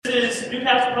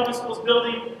Newcastle Public Schools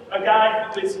building, a guy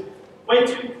who is way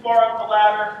too far up the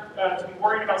ladder to be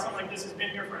worried about something like this has been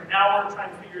here for an hour trying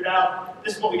to figure it out.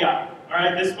 This is what we got. All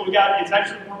right, this is what we got. It's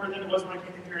actually warmer than it was when I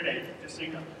came here at 8, just so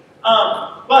you know.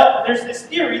 But there's this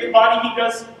theory that body heat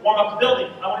does warm up the building.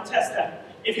 I want to test that.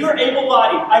 If you're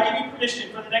able-bodied, I give you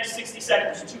permission for the next 60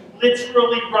 seconds to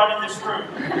literally run in this room.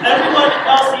 Everyone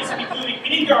else needs to be moving. We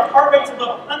need to get our heart rates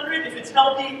above 100. If it's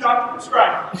healthy, doctor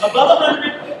prescribe. Above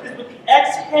 100, because with the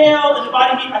exhale and the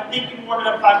body heat, I think you can warm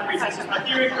it up 5 degrees. This is my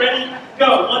theory. Ready?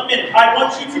 Go. 1 minute. I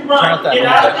want you to run. Get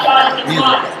out of the body and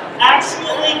run.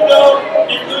 Actually go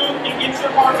and move and get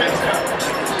your heart rates up.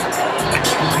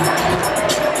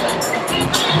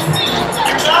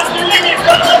 You're not doing it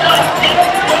well enough.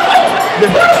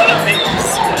 Come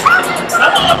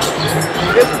on.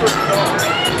 This is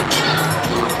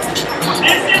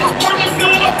for the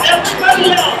good of everybody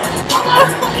else.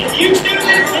 If you do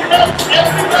this, it helps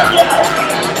everybody else.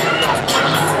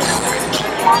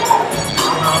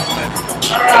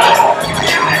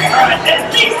 Alright, at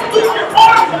least move your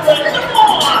arms away. Come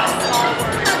on.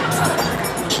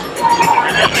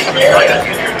 Alright, very good.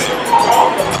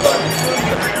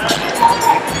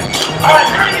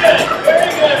 Very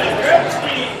good. Grab your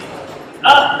feet. I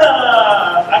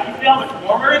can feel how much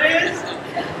warmer it is.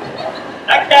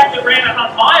 That cat that ran a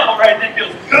mile right there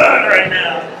feels good right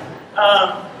now.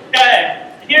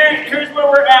 Okay, here's where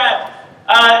we're at.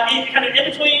 Kind of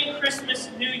in between Christmas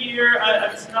and New Year.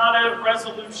 It's not a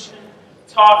resolution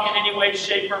talk in any way,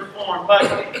 shape, or form. But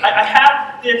I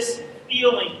have this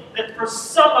feeling that for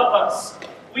some of us,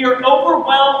 we are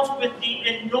overwhelmed with the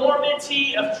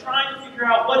enormity of trying to figure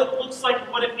out what it looks like and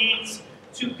what it means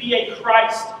to be a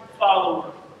Christ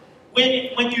follower.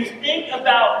 When you think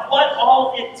about what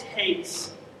all it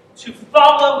takes to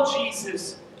follow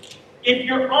Jesus, if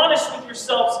you're honest with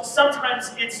yourselves,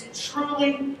 sometimes it's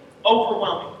truly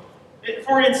overwhelming.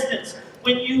 For instance,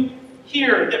 when you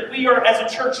hear that we are, as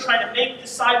a church, trying to make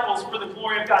disciples for the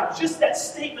glory of God, just that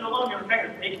statement alone, you're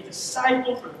going to make a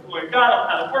disciple for the glory of God. I don't know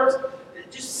how that works.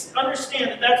 Just understand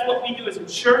that that's what we do as a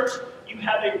church. You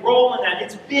have a role in that.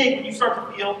 It's big when you start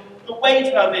to feel the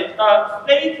weight of it.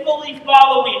 Faithfully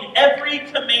following every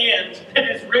command that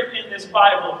is written in this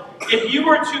Bible. If you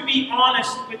were to be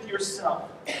honest with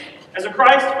yourself, as a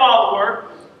Christ follower,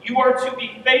 you are to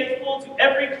be faithful to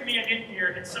every command in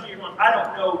here. And some of you are going, I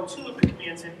don't know 2 of the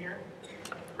commands in here.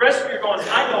 The rest of you are going,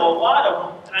 I know a lot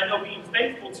of them, and I know being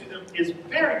faithful to them is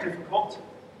very difficult.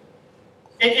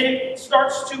 And it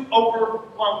starts to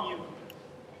overwhelm you.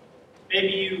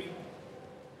 Maybe you've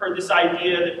heard this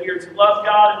idea that we are to love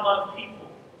God and love people.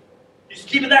 Just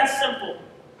keep it that simple.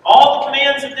 All the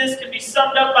commands of this can be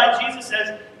summed up by Jesus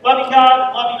as loving God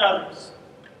and loving others.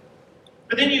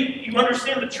 But then you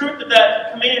understand the truth of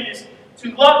that command is to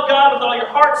love God with all your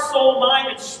heart, soul, mind,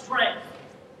 and strength.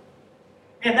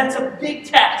 And that's a big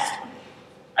task.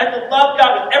 I have to love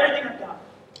God with everything I've got.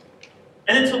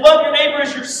 And then to love your neighbor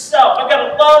as yourself. I've got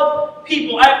to love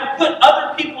people. I have to put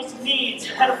other people's needs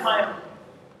ahead of my own.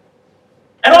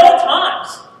 At all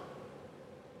times.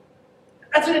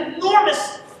 That's an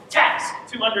enormous task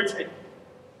to undertake.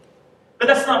 But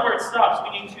that's not where it stops.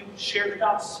 We need to share the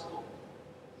gospel.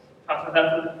 I talked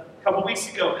about that a couple weeks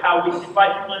ago, how we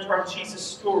invite people into our Jesus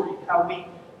story, how we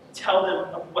tell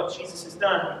them of what Jesus has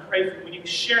done, we pray for them. We need to be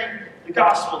sharing the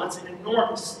gospel. That's an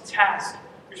enormous task.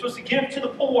 You're supposed to give to the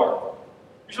poor.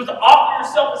 You're supposed to offer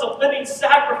yourself as a living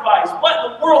sacrifice. What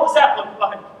in the world does that look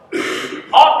like?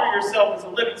 Offer yourself as a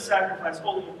living sacrifice,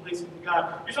 holy and pleasing to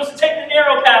God. You're supposed to take the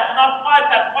narrow path and not the wide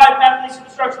path. The wide path leads to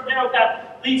destruction. The narrow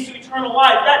path leads to eternal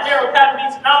life. That narrow path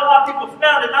means that not a lot of people have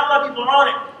found it. Not a lot of people are on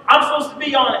it. I'm supposed to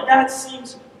be on it. That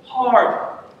seems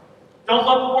hard. Don't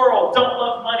love the world. Don't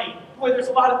love money. Boy, there's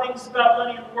a lot of things about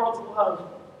money in the world to love.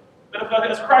 But if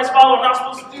as a Christ follower, I'm not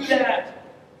supposed to do that.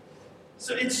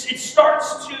 So it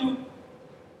starts to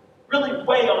really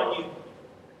weigh on you.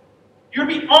 You're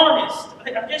to be honest.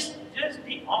 Just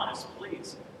be honest,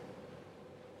 please.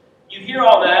 You hear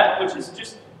all that, which is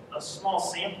just a small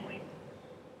sampling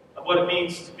of what it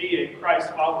means to be a Christ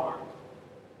follower.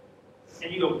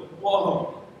 And you go,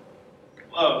 whoa,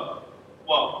 whoa,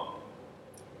 whoa.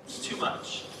 It's too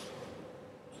much.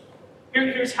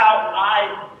 Here's how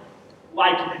I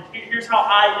liken it. Here's how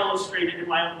I illustrate it in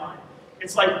my own mind.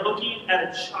 It's like looking at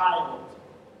a child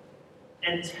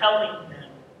and telling them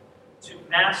to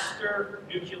master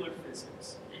nuclear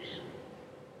physics.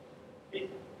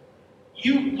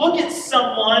 You look at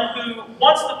someone who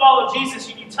wants to follow Jesus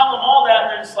and you tell them all that and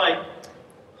they're just like,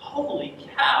 holy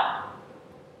cow.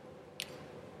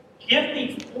 Give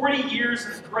me 40 years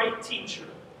as a great teacher.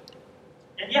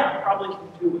 And yeah, I probably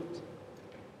can do it.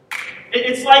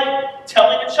 It's like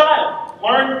telling a child,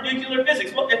 learn nuclear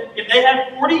physics. Well, if they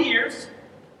had 40 years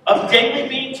of daily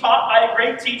being taught by a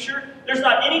great teacher, there's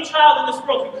not any child in this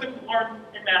world who couldn't learn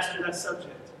and master that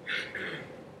subject.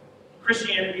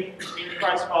 Christianity, being a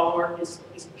Christ follower, is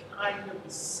kind of the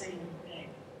same thing.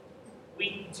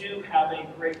 We do have a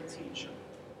great teacher,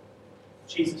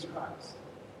 Jesus Christ.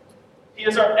 He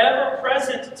is our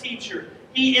ever-present teacher.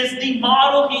 He is the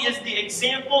model. He is the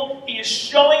example. He is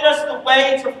showing us the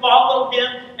way to follow Him.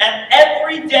 And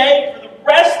every day, for the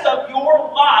rest of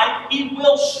your life, He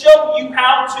will show you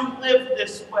how to live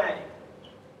this way.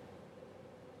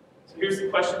 So here's the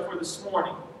question for this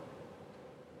morning.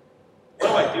 What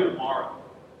do I do tomorrow?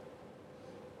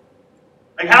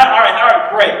 All right,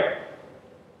 great.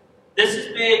 This is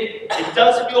big. It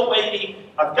does feel weighty.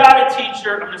 I've got a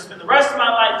teacher. I'm going to spend the rest of my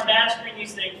life mastering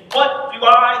these things. What do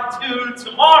I do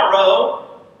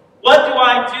tomorrow? What do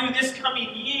I do this coming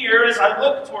year as I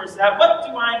look towards that? What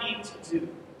do I need to do?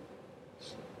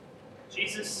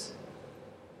 Jesus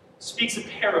speaks a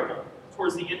parable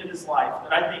towards the end of His life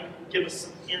that I think will give us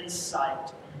some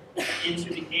insight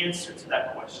into the answer to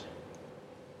that question.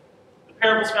 The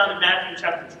parable is found in Matthew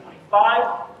chapter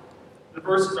 25. The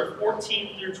verses are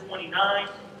 14 through 29.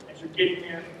 As you're getting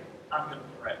there, I'm going to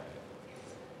pray.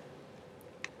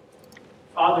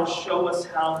 Father, show us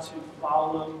how to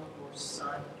follow your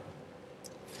Son.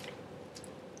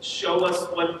 Show us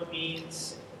what it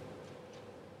means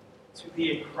to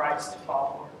be a Christ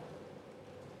follower.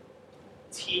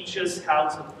 Teach us how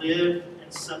to live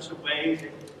in such a way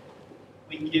that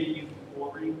we give you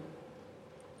glory.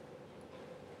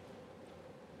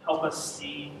 Help us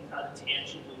see how to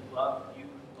tangibly love you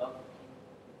and love people.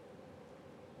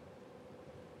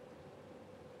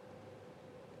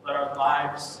 Let our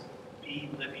lives be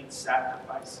living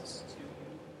sacrifices to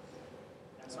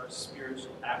you as our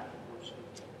spiritual act of worship.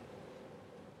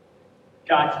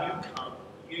 God, you come,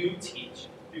 you teach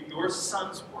through your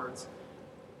Son's words.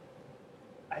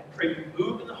 I pray you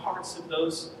move in the hearts of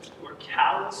those who are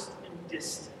calloused and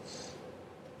distant.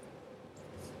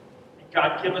 And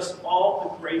God, give us all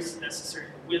the grace necessary,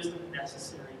 the wisdom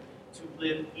necessary to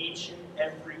live each and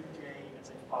every day as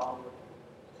a follower of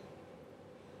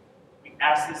you. We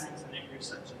ask these things in the name of your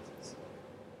Son, Jesus.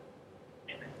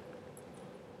 Amen.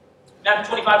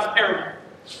 Matthew 25 is a parable.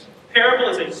 A parable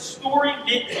is a story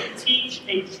meant to teach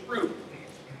a truth.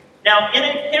 Now, in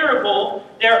a parable,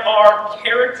 there are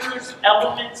characters,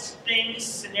 elements, things,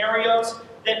 scenarios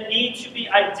that need to be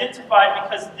identified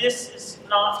because this is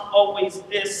not always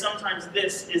this. Sometimes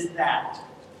this is that.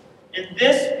 And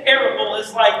this parable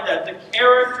is like that. The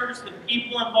characters, the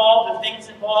people involved, the things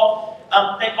involved,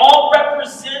 they all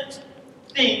represent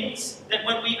things that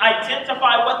when we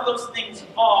identify what those things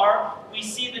are, we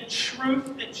see the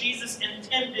truth that Jesus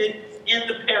intended in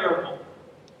the parable.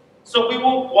 So we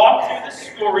will walk through the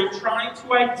story trying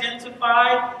to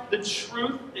identify the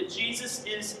truth that Jesus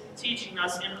is teaching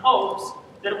us in hopes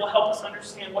that it will help us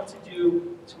understand what to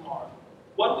do tomorrow.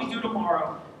 What do we do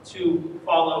tomorrow to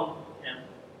follow Him?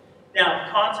 Now,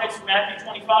 context of Matthew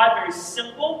 25, very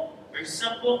simple. Very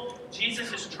simple.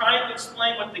 Jesus is trying to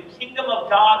explain what the kingdom of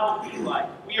God will be like.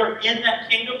 We are in that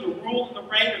kingdom, the rule and the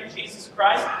reign of Jesus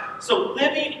Christ. So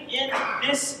living in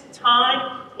this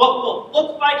time, what will it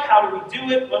look like? How do we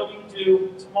do it? What do we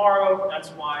do tomorrow? That's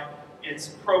why it's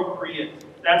appropriate.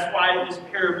 That's why this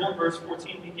parable in verse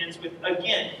 14 begins with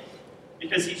again.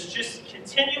 Because he's just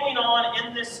continuing on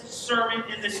in this sermon,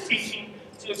 in this teaching,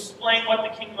 to explain what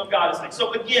the kingdom of God is like.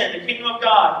 So again, the kingdom of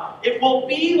God, it will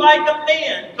be like a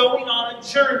man going on a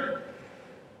journey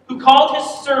who called his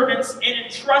servants and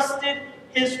entrusted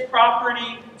his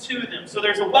property to them. So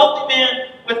there's a wealthy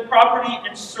man with property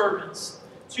and servants.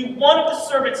 To one of the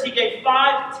servants, he gave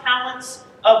 5 talents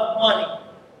of money.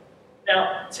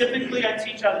 Now, typically I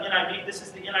teach out of the NIV. This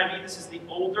is the NIV. This is the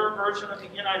older version of the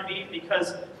NIV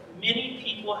because many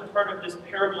people have heard of this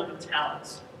parable of the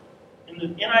talents. In the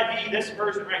NIV, this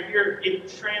version right here, it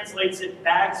translates it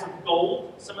bags of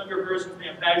gold. Some of your versions may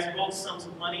have bags of gold, sums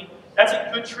of money. That's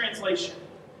a good translation.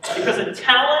 Because a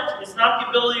talent is not the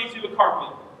ability to do a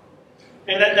cartwheel.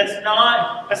 Okay, that's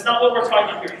not what we're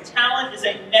talking about here. Talent is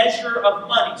a measure of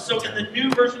money. So in the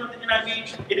new version of the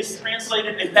NIV, it is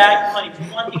translated a bag of money.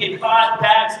 To one, he gave 5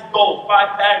 bags of gold,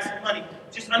 5 bags of money.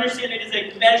 Just understand it is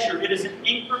a measure. It is an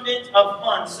increment of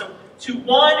funds. So to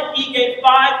one, he gave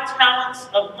 5 talents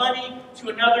of money. To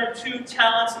another, 2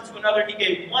 talents. And to another, he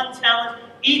gave 1 talent.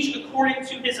 Each according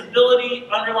to his ability.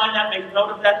 Underline that. Make note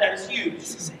of that. That is huge.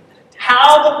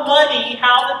 How the money,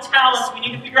 how the talents, we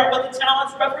need to figure out what the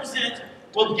talents represent.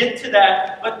 We'll get to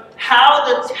that. But how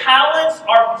the talents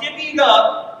are divvied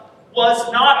up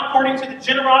was not according to the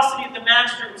generosity of the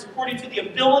master. It was according to the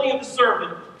ability of the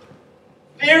servant.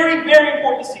 Very, very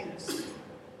important to see this.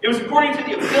 It was according to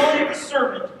the ability of the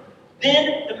servant.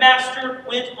 Then the master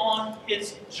went on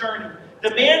his journey.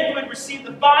 The man who had received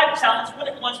the 5 talents went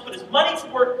at once, put his money to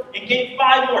work, and gave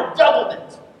 5 more, doubled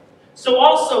it. So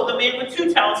also the man with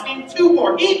 2 talents gave 2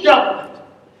 more, he doubled it.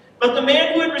 But the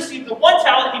man who had received the 1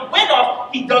 talent, he went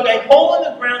off, he dug a hole in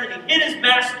the ground, and he hid his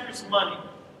master's money.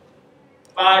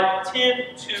 5, 10,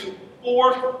 2,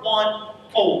 4, 1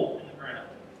 hole in the ground.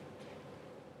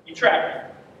 You track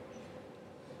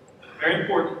me. Very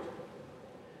important.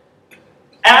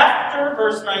 After,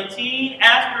 verse 19,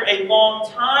 after a long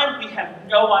time, we have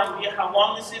no idea how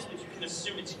long this is, but you can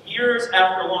assume it's years.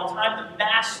 After a long time, the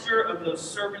master of those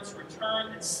servants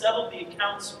returned and settled the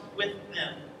accounts with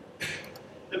them.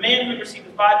 The man who had received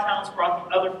the 5 talents brought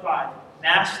the other 5.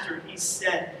 Master, he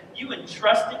said, you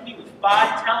entrusted me with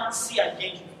 5 talents. See, I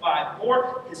gained you 5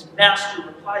 more. His master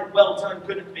replied, well done,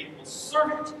 good and faithful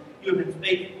servant. You have been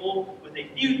faithful with a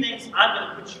few things. I'm going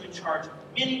to put you in charge of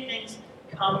many things.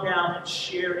 Come down and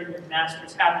share in your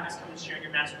master's happiness. Come and share in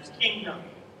your master's kingdom.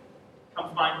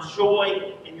 Come find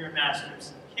joy in your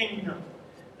master's kingdom.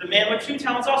 The man with 2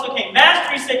 talents also came.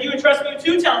 Master, he said, you entrusted me with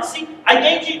 2 talents. See, I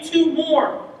gave you 2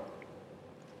 more.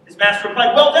 His master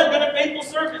replied, well done, good and faithful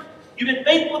servant. You've been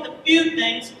faithful with a few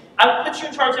things. I will put you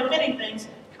in charge of many things.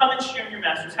 Come and share in your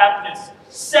master's happiness.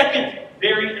 Second,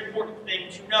 very important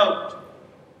thing to note.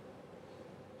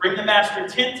 Bring the master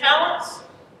 10 talents.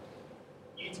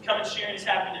 You need to come and share in his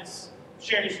happiness.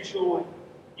 Share in his joy.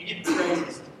 You get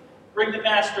praised. Bring the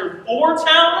master 4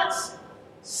 talents.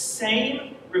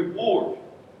 Same reward.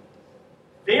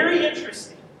 Very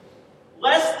interesting.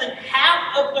 Less than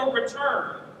half of the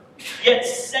return, yet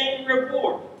same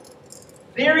reward.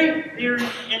 Very, very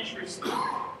interesting.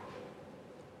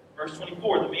 Verse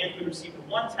 24, the man who received the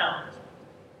 1 talent,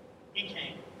 he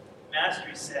came. Master,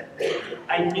 he said,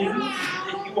 I knew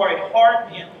that you are a hard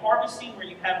man, harvesting where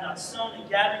you have not sown and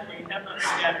gathering where you have not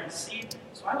scattered seed.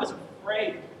 So I was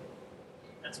afraid.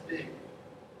 That's big.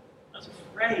 I was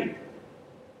afraid.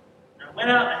 And I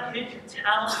went out and I hid your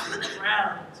talent in the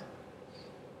ground.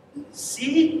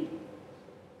 See?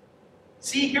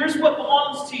 See, here's what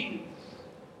belongs to you.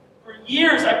 For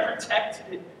years I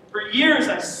protected it. For years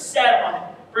I sat on it.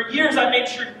 For years I made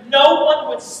sure no one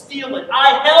would steal it.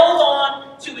 I held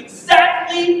on to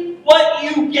exactly what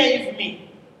you gave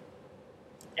me.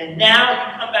 And now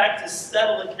you come back to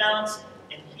settle accounts,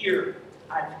 and here,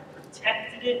 I've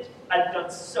protected it. I've done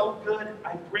so good.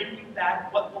 I bring you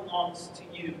back what belongs to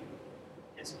you.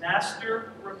 His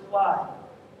master replied,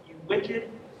 you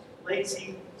wicked,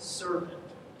 lazy servant.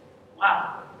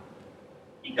 Wow.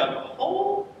 He dug a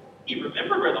hole. He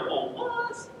remembered where the hole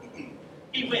was.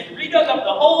 He went and redug up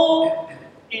the hole.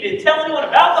 He didn't tell anyone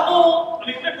about the hole. I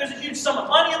mean, remember, there's a huge sum of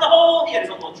money in the hole. He had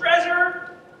his own little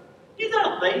treasure. He's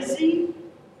not lazy.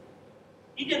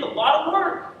 He did a lot of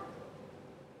work.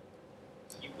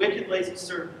 You wicked, lazy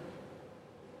servant.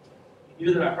 You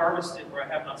knew that I harvested where I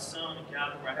have not sown and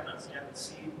gathered where I have not scattered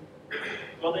seed.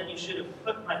 Well, then you should have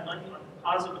put my money on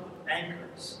deposit with the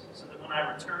bankers, so that when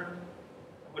I returned,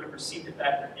 I would have received it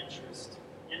back with interest.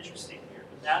 Interesting here.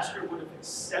 The master would have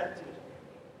accepted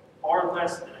far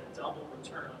less than a double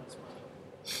return on his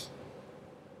money.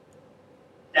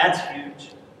 That's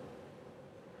huge.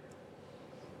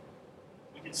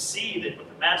 We can see that what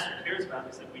the master cares about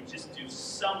is that we just do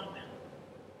something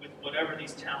with whatever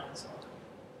these talents are.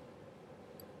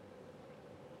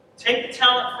 Take the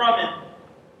talent from him.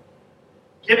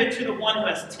 Give it to the one who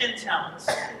has 10 talents.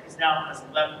 He now has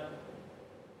 11.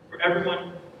 For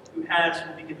everyone who has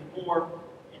will be given more,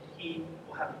 and he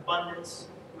will have abundance.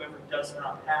 Whoever does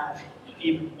not have,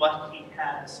 even what he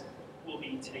has, will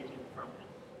be taken from him.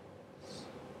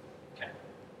 Okay.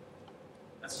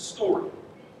 That's the story.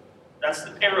 That's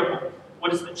the parable.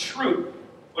 What is the truth?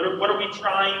 What are we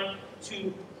trying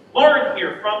to learn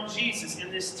here from Jesus in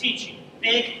this teaching?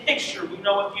 Big picture, we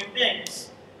know a few things.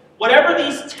 Whatever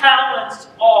these talents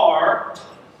are,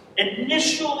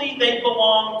 initially they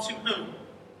belong to whom?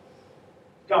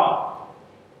 God.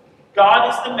 God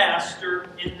is the master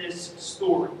in this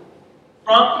story.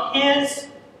 From his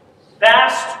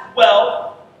vast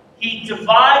wealth, he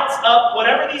divides up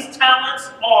whatever these talents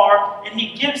are, and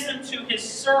he gives them to his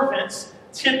servants.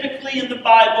 Typically in the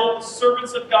Bible, the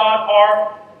servants of God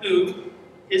are who?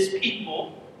 His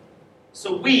people.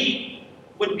 So we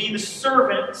would be the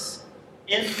servants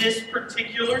in this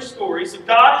particular story. So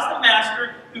God is the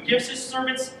master who gives his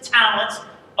servants talents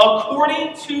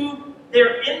according to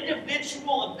their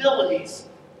individual abilities.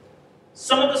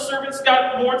 Some of the servants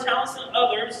got more talents than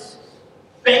others.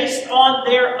 based on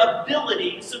their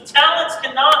ability. So talents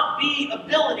cannot be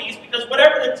abilities, because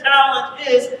whatever the talent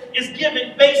is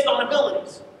given based on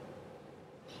abilities.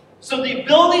 So the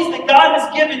abilities that God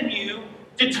has given you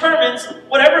determines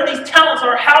whatever these talents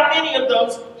are, how many of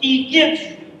those He gives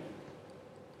you.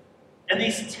 And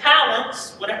these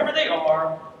talents, whatever they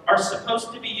are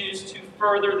supposed to be used to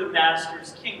further the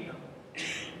Master's kingdom.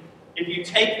 If you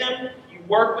take them, you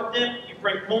work with them, you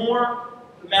bring more,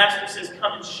 the Master says,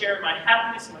 come and share my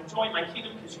happiness and my joy in my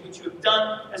kingdom, because what you have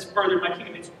done has furthered my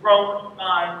kingdom. It's grown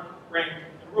my reign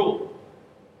and rule.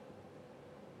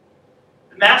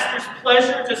 The Master's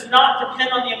pleasure does not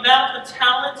depend on the amount of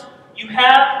talent you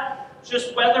have,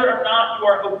 just whether or not you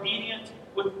are obedient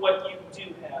with what you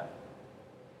do have.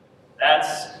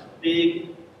 That's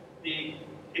big, big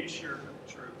picture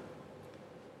truth.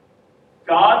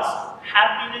 God's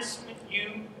happiness with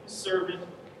you, the servant,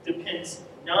 depends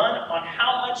none on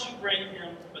how much you bring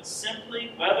Him, but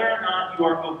simply whether or not you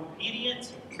are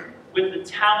obedient with the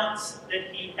talents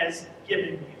that He has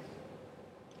given you.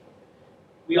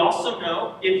 We also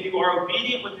know if you are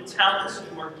obedient with the talents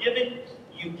you are given,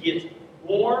 you get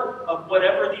more of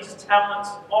whatever these talents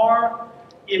are.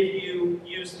 If you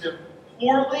use them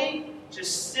poorly,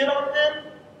 just sit on them,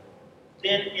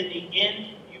 then in the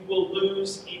end you will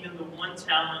lose even the one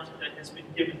talent that has been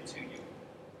given to you.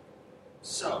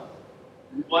 So,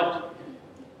 what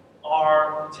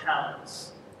are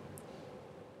talents?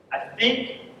 I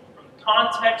think from the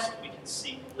context we can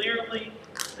see clearly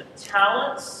the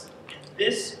talents in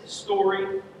this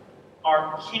story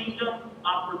are kingdom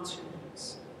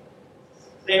opportunities.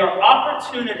 They are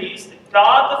opportunities that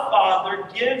God the Father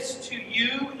gives to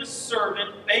you, the servant,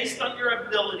 based on your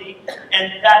ability,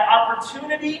 and that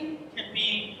opportunity can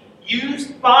be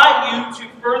used by you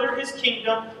to further His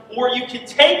kingdom, or you can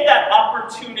take that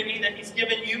opportunity that He's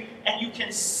given you and you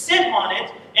can sit on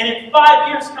it, and in 5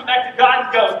 years come back to God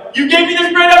and go, you gave me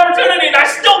this great opportunity and I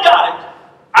still got it.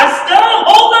 I still am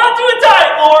holding on to it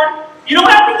tight, Lord. You don't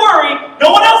have to worry.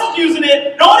 No one else is using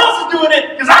it. No one else is doing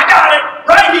it, because I got it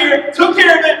right here. Took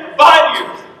care of it for 5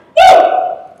 years. Woo!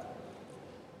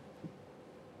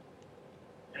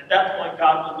 And at that point,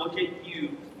 God will look at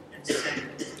you and say,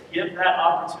 give that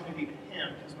opportunity to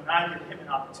Him, because when I give Him an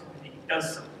opportunity, He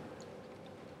does something.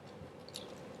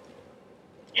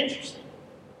 Interesting.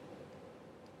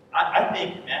 I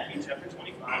think in Matthew chapter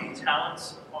 25,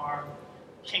 talents are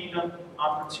kingdom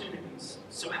opportunities.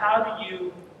 So how do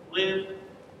you live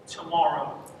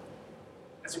tomorrow?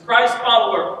 As a Christ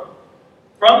follower,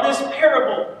 from this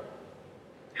parable,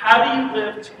 how do you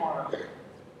live tomorrow?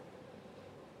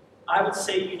 I would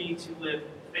say you need to live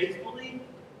faithfully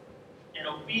and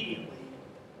obediently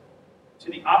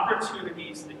to the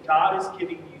opportunities that God is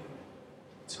giving you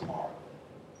tomorrow.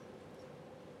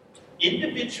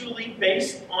 Individually,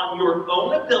 based on your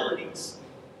own abilities,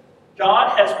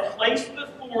 God has placed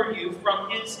before you,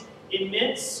 from His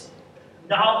immense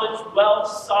knowledge, wealth,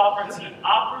 sovereignty,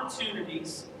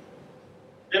 opportunities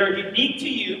that are unique to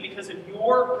you because of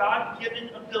your God-given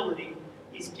ability.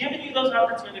 He's given you those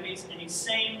opportunities, and He's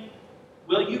saying,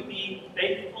 will you be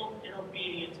faithful and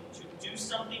obedient to do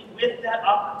something with that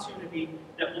opportunity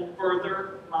that will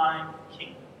further my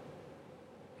kingdom?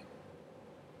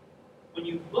 When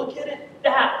you look at it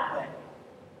that way,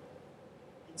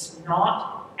 it's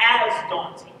not as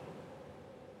daunting.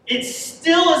 It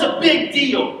still is a big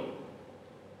deal.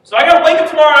 So I got to wake up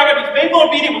tomorrow, I got to be faithful and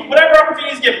obedient with whatever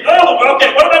opportunity is given. Oh,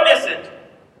 okay, what am I missing?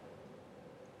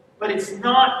 But it's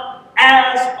not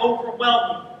as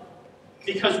overwhelming.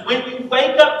 Because when you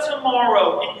wake up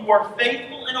tomorrow and you are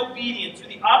faithful and obedient to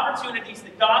the opportunities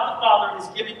that God the Father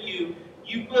has given you,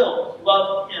 you will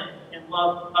love Him and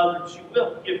love others. You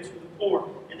will give to the poor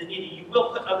and the needy. You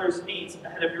will put others' needs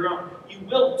ahead of your own. You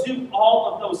will do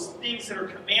all of those things that are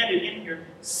commanded in here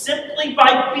simply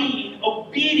by being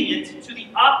obedient to the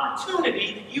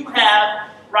opportunity that you have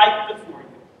right before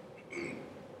you.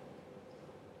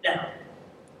 Now,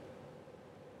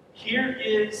 here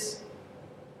is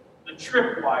the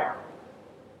tripwire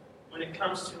when it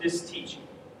comes to this teaching.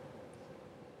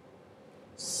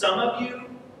 Some of you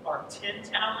are 10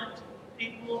 talent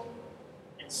people,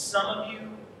 and some of you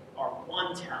are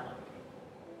 1 talent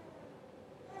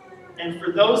people. And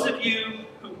for those of you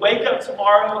who wake up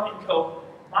tomorrow and go,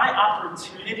 my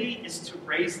opportunity is to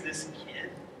raise this kid.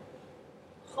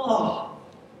 Oh,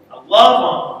 I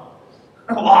love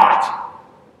him a lot.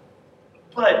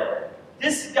 But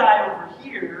this guy over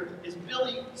here is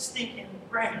Billy Stinking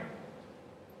Graham.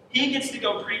 He gets to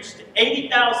go preach to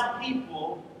 80,000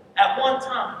 people at one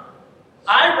time.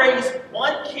 I raise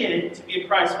 1 kid to be a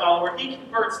Christ follower. He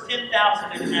converts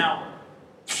 10,000 in an hour.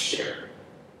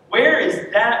 Where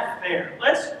is that fair?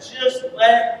 Let's just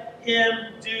let him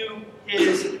do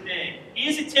his thing.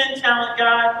 He's a 10-talent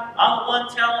guy. I'm a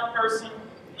 1-talent person.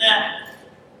 Nah.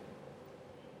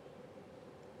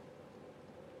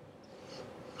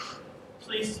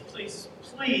 Please, please,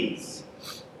 please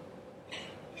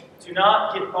do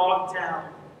not get bogged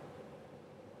down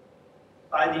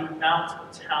by the amount of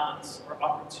talents or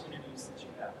opportunities that you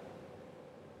have.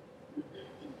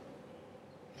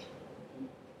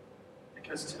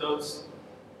 Because to those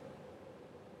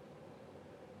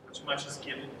which much is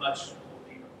given, much will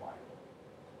be required.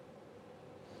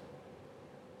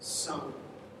 So,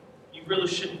 you really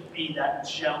shouldn't be that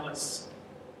jealous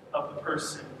of the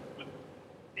person with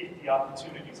 50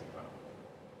 opportunities in front of them.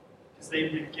 Because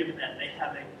they've been given that. They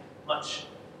have a much,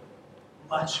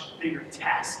 much bigger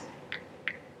task.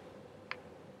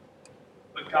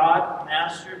 But God,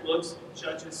 Master, looks and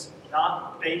judges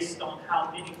not based on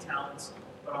how many talents,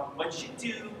 but on what you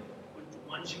do with the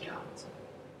ones you got.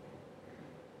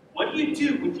 What do you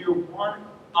do with your one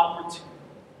opportunity?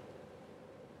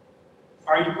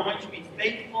 Are you going to be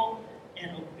faithful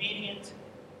and obedient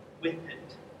with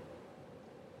it?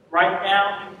 Right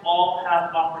now, you all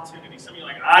have opportunities. Some of you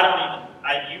are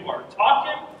like, you are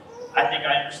talking. I think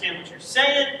I understand what you're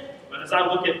saying. But as I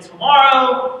look at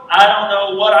tomorrow, I don't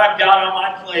know what I've got on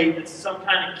my plate that's some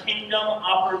kind of kingdom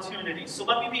opportunity. So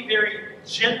let me be very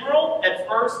general at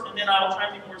first, and then I'll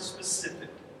try to be more specific.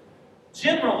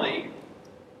 Generally,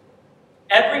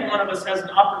 every one of us has an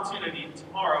opportunity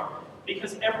tomorrow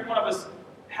because every one of us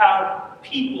have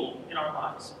people in our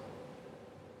lives.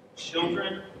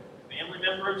 Children, family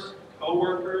members,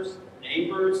 co-workers,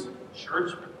 neighbors,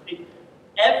 church people.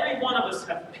 Every one of us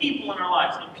have people in our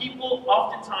lives, and people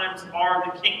oftentimes are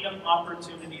the kingdom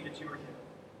opportunity that you are given.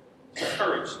 To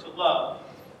encourage, to love,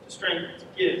 to strengthen, to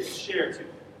give, to share,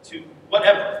 to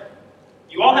whatever.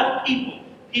 You all have people.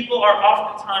 People are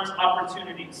oftentimes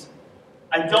opportunities.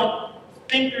 I don't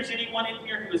think there's anyone in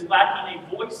here who is lacking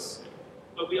a voice,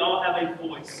 but we all have a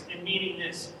voice. And meaning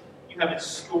this, you have a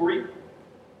story.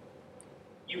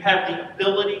 You have the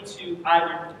ability to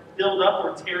either build up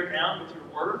or tear down with your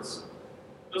words.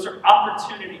 Those are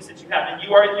opportunities that you have. And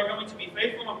you're going to be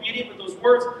faithful and obedient with those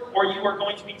words, or you are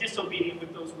going to be disobedient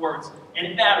with those words. And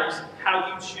it matters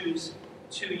how you choose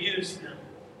to use them.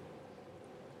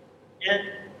 And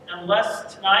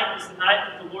unless tonight is the night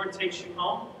that the Lord takes you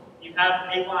home, you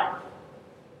have a life.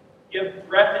 You have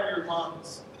breath in your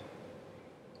lungs.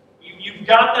 You've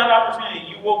got that opportunity.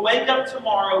 You will wake up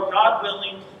tomorrow, God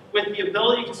willing, with the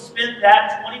ability to spend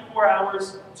that 24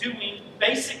 hours doing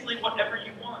basically whatever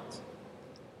you want.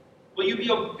 Will you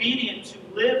be obedient to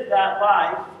live that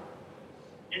life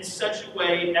in such a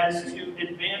way as to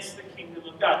advance the kingdom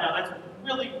of God? Now, that's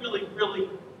really, really, really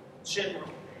general.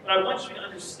 But I want you to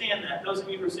understand that. Those of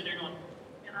you who are sitting there going,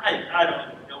 man, I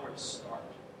don't even know where to start.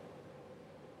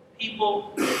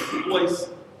 People, voice,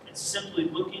 and simply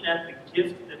looking at the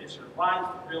gift that is your life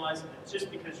and realizing that just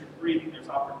because you're breathing, there's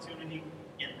opportunity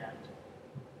in that.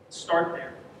 Start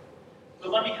there.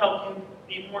 But let me help you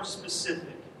be more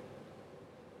specific.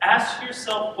 Ask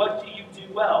yourself, what do you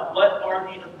do well? What are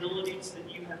the abilities that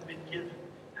you have been given?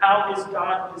 How is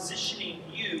God positioning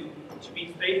you to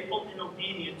be faithful and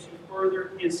obedient to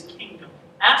further His kingdom?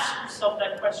 Ask yourself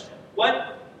that question.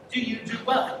 What do you do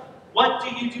well? What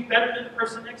do you do better than the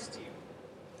person next to you?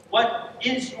 What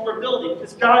is your ability?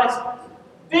 Because God is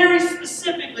very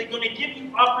specifically going to give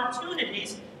you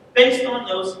opportunities based on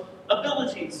those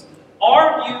abilities.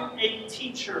 Are you a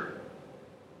teacher?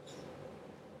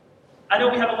 I know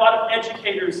we have a lot of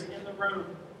educators in the room.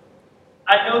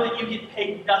 I know that you get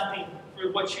paid nothing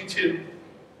for what you do,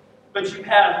 but you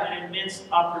have an immense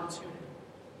opportunity.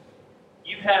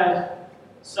 You have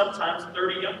sometimes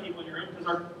 30 young people in your room because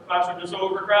our classrooms are so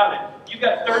overcrowded. You've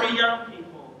got 30 young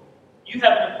people. You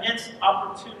have an immense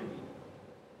opportunity,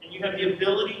 and you have the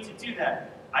ability to do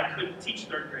that. I couldn't teach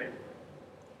third grade.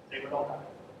 They would all die.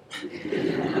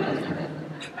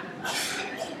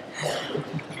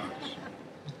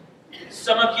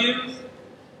 Some of you,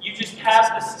 you just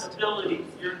have this ability.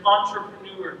 You're an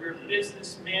entrepreneur. You're a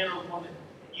businessman or woman.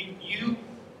 You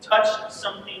touch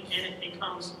something and it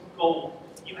becomes gold.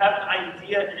 You have an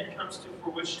idea and it comes to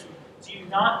fruition. Do you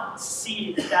not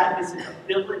see that as an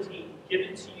ability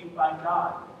given to you by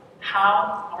God?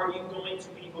 How are you going to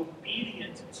be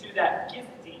obedient to that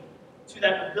gifting, to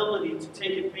that ability to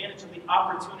take advantage of the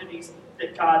opportunities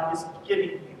that God is giving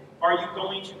you? Are you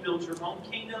going to build your own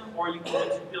kingdom, or are you going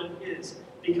to build His?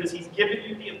 Because He's given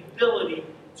you the ability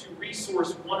to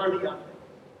resource one or the other.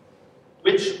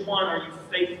 Which one are you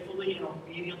faithfully and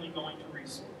obediently going to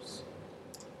resource?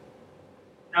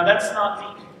 Now, that's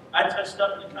not me. I touched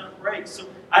up and it kind of breaks. So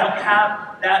I don't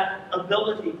have that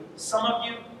ability. Some of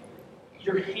you,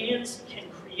 your hands can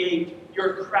create.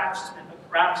 You're a craftsman, a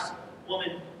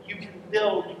craftswoman. You can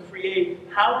build and create.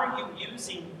 How are you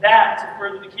using that to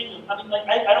further the kingdom? I mean,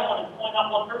 I don't want to point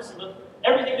out one person, but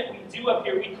everything that we do up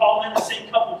here, we call in the same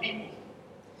couple people.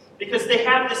 Because they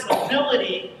have this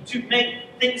ability to make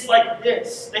things like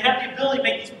this. They have the ability to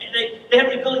make these, they have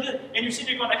the ability to, and you're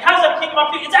sitting there going, like, how's that a kingdom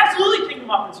opportunity? It's absolutely a kingdom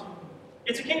opportunity.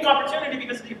 It's a kingdom opportunity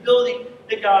because of the ability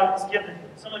that God has given.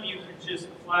 Some of you can just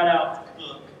flat out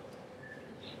cook.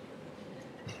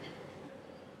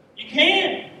 You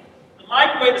can. The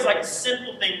microwave is like a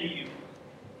simple thing to you.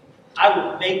 I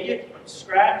will make it from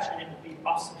scratch and it will be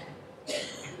awesome.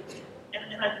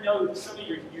 And I know some of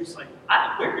you are just like,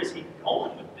 where is he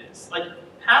going with this? Like,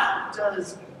 how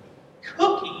does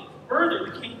cooking further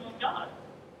the kingdom of God?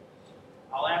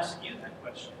 I'll ask you that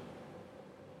question.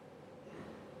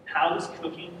 How does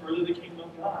cooking further the kingdom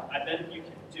of God? I bet if you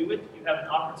can do it, you have an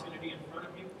opportunity in front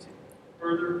of you to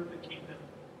further the kingdom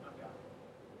of God.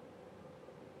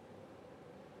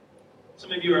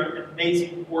 Some of you are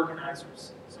amazing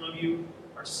organizers. Some of you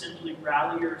are simply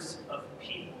ralliers of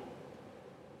people.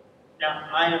 Now,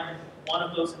 I am one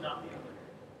of those and not the other.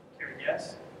 Care to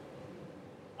guess?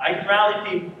 I can rally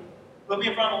people. Put me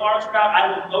in front of a large crowd. I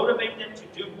will motivate them to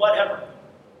do whatever.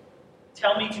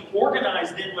 Tell me to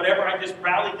organize then whatever I just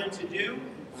rallied them to do.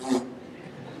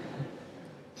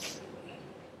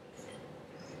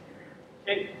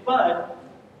 Okay, but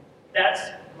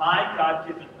that's my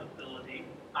God-given ability.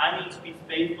 I need to be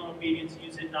faithful and obedient to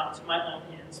use it not to my own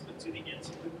ends, but to the ends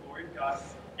of the glory of God.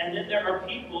 And then there are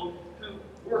people who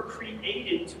were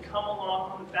created to come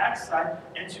along on the backside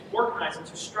and to organize and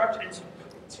to structure and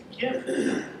to give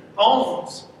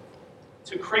bones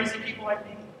to crazy people like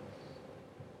me.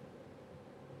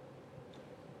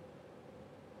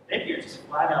 Maybe you're just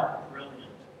flat out brilliant.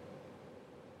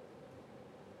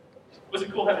 Was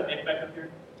it cool having Nick back up here?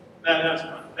 That was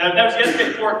fun. That was yesterday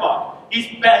at 4 o'clock. He's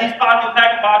packing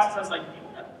boxes. I was like, you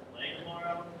don't have to play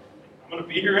tomorrow. I'm going to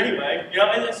be here anyway. You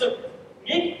know, and so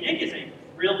Nick is a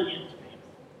brilliant man.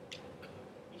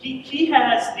 He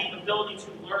has the ability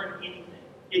to learn anything.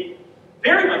 It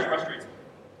very much frustrates me.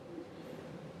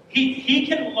 He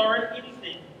can learn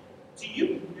anything. Do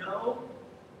you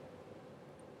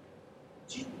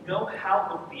know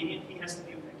how obedient he has to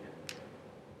be with that kid?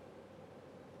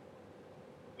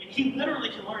 I mean, he literally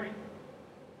can learn anything.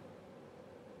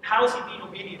 How is he being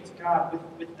obedient to God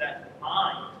with that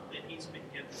mind that he's been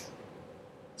given?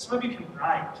 Some of you can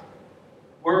write.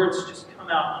 Words just come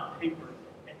out on paper,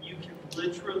 and you can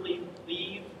literally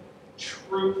leave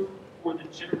truth for the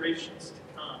generations to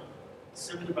come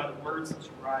simply by the words that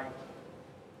you write.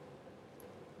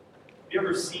 Have you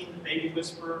ever seen The Baby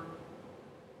Whisperer?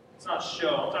 It's not a show.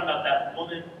 I'm talking about that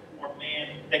woman or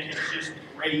man that can just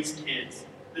raise kids.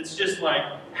 It's just like,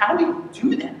 how do you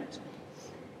do that?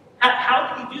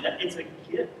 How do you do that? It's a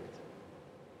gift.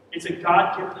 It's a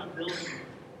God-given ability.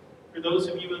 For those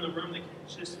of you in the room that can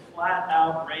just flat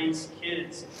out raise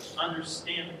kids,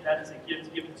 understand that that is a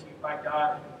gift given to you by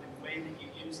God, and the way that you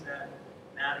use that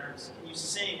matters. Can you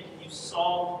sing? Can you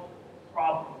solve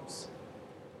problems?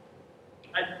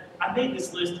 I made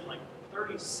this list in like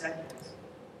 30 seconds.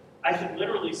 I could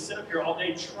literally sit up here all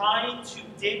day trying to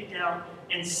dig down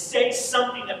and say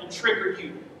something that will trigger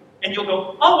you. And you'll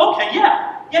go, oh, okay,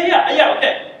 yeah,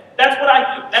 okay. That's what I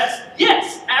do.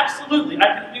 Yes, absolutely, I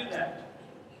can do that.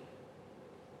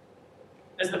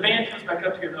 As the band comes back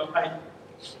up here, though,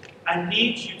 I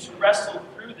need you to wrestle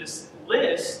through this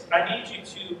list. I need you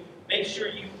to make sure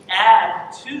you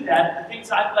add to that the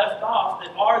things I've left off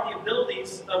that are the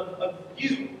abilities of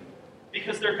you,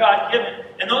 because they're God-given.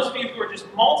 And those of you who are just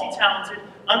multi-talented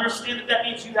understand that that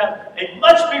means you have a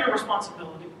much bigger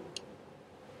responsibility.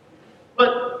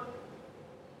 But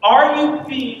are you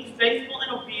being faithful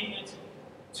and obedient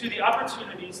to the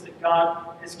opportunities that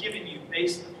God has given you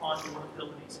based upon your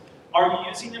abilities? Are you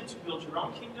using them to build your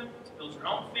own kingdom, to build your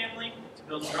own family, to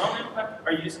build your own empire?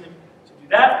 Are you using them to do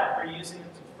that? Or are you using them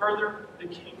to further the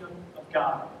kingdom of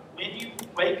God? When you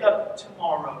wake up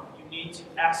tomorrow, you need to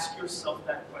ask yourself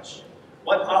that question.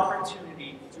 What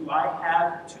opportunity do I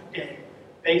have today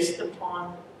based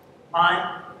upon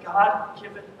my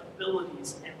God-given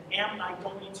abilities? And am I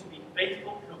going to be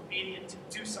faithful and obedient to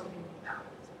do something about it?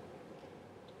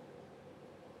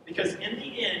 Because in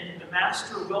the end, the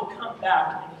master will come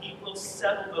back and he will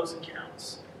settle those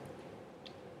accounts.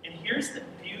 And here's the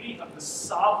beauty of the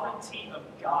sovereignty of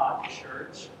God,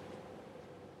 church.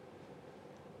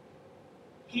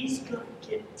 He's going to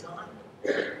get done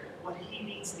what he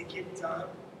needs to get done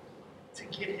to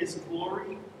get his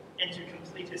glory and to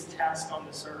complete his task on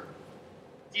this earth.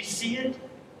 Do you see it?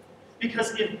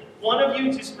 Because if one of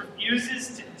you just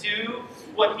refuses to do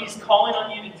what he's calling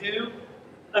on you to do,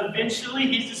 eventually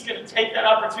he's just going to take that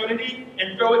opportunity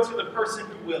and throw it to the person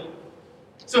who will.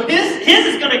 So his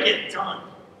is going to get done.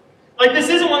 Like, this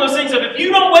isn't one of those things of, if you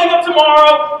don't wake up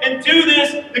tomorrow and do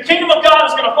this, the kingdom of God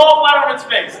is going to fall flat on its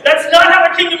face. That's not how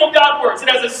the kingdom of God works. It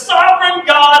has a sovereign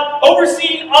God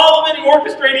overseeing all of it and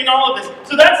orchestrating all of this.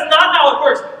 So that's not how it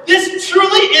works. This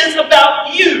truly is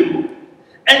about you,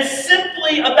 and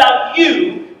simply about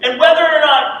you, and whether or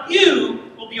not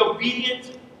you will be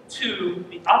obedient to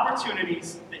the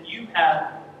opportunities that you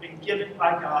have been given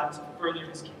by God to further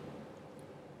his kingdom.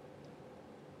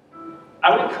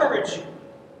 I would encourage you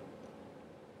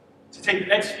to take the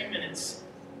next few minutes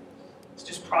to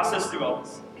just process through all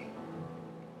this.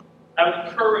 I would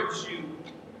encourage you,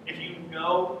 if you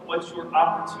know what your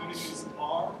opportunities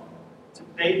are, to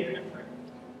bathe them in prayer.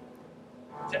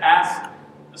 To ask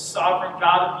the sovereign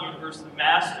God of the universe, the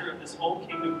master of this whole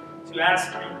kingdom, to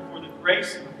ask him for the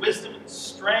grace and the wisdom and the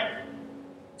strength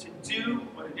to do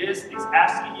what it is that he's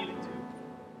asking you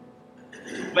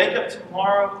to do. To wake up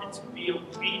tomorrow and to be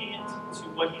obedient to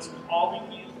what he's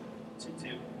calling you to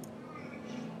do.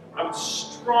 I would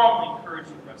strongly encourage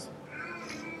you, Russell.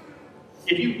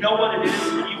 If you know what it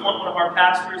is and you want one of our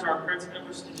pastors, our parents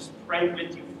members, to just pray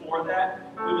with you for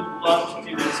that, we would love to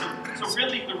do that. So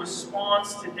really the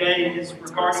response today is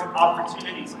regarding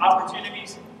opportunities.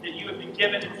 Opportunities that you have been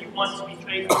given and you want to be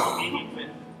faithful and obedient with.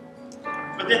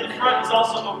 But then the front is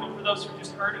also open for those who are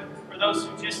just hurting, for those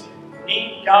who just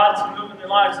need God to move in their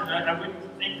lives. And I wouldn't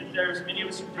think that there's many of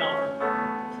us who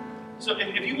don't. So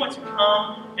if you want to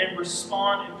come and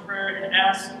respond in prayer and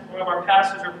ask one of our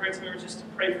pastors or parents members just to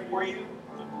pray for you,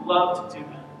 we'd love to do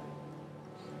that.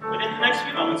 But in the next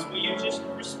few moments, will you just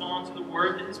respond to the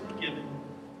word that has been given?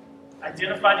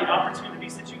 Identify the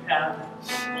opportunities that you have,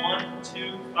 1,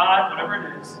 2, 5, whatever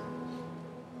it is,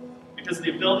 because of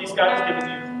the abilities God has given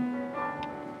you.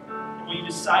 And will you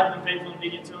decide to be faithful and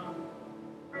obedient to him?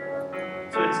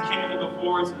 So that his kingdom will go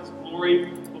forward, so that his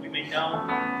glory will be made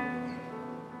known.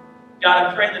 God,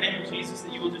 I pray in the name of Jesus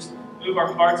that you will just move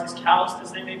our hearts, as calloused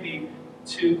as they may be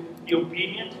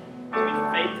obedient, to be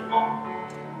faithful,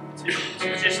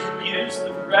 to just use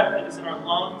the breath that is in our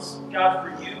lungs, God,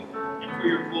 for you and for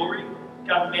your glory.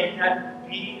 God, may that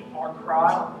be our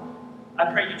cry. I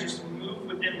pray you just move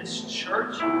within this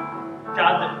church, God,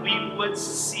 that we would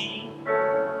see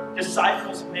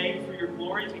disciples made for your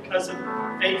glory because of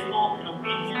faithful and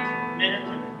obedient men and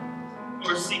women who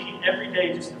are seeking every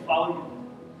day just to follow you.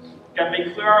 God,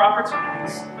 make clear our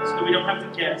opportunities so that we don't have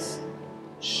to guess.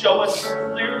 Show us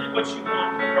clearly what you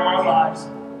want from our lives.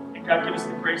 And God, give us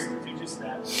the grace to do just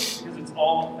that. Because it's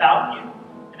all about you,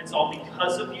 and it's all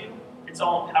because of you, it's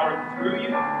all empowered through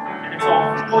you, and it's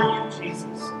all for you,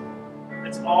 Jesus.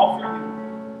 It's all for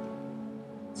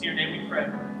you. It's in your name we pray.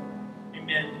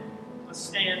 Amen. Let's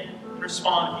stand and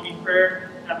respond. If you need prayer,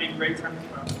 that'd be a great time to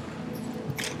come.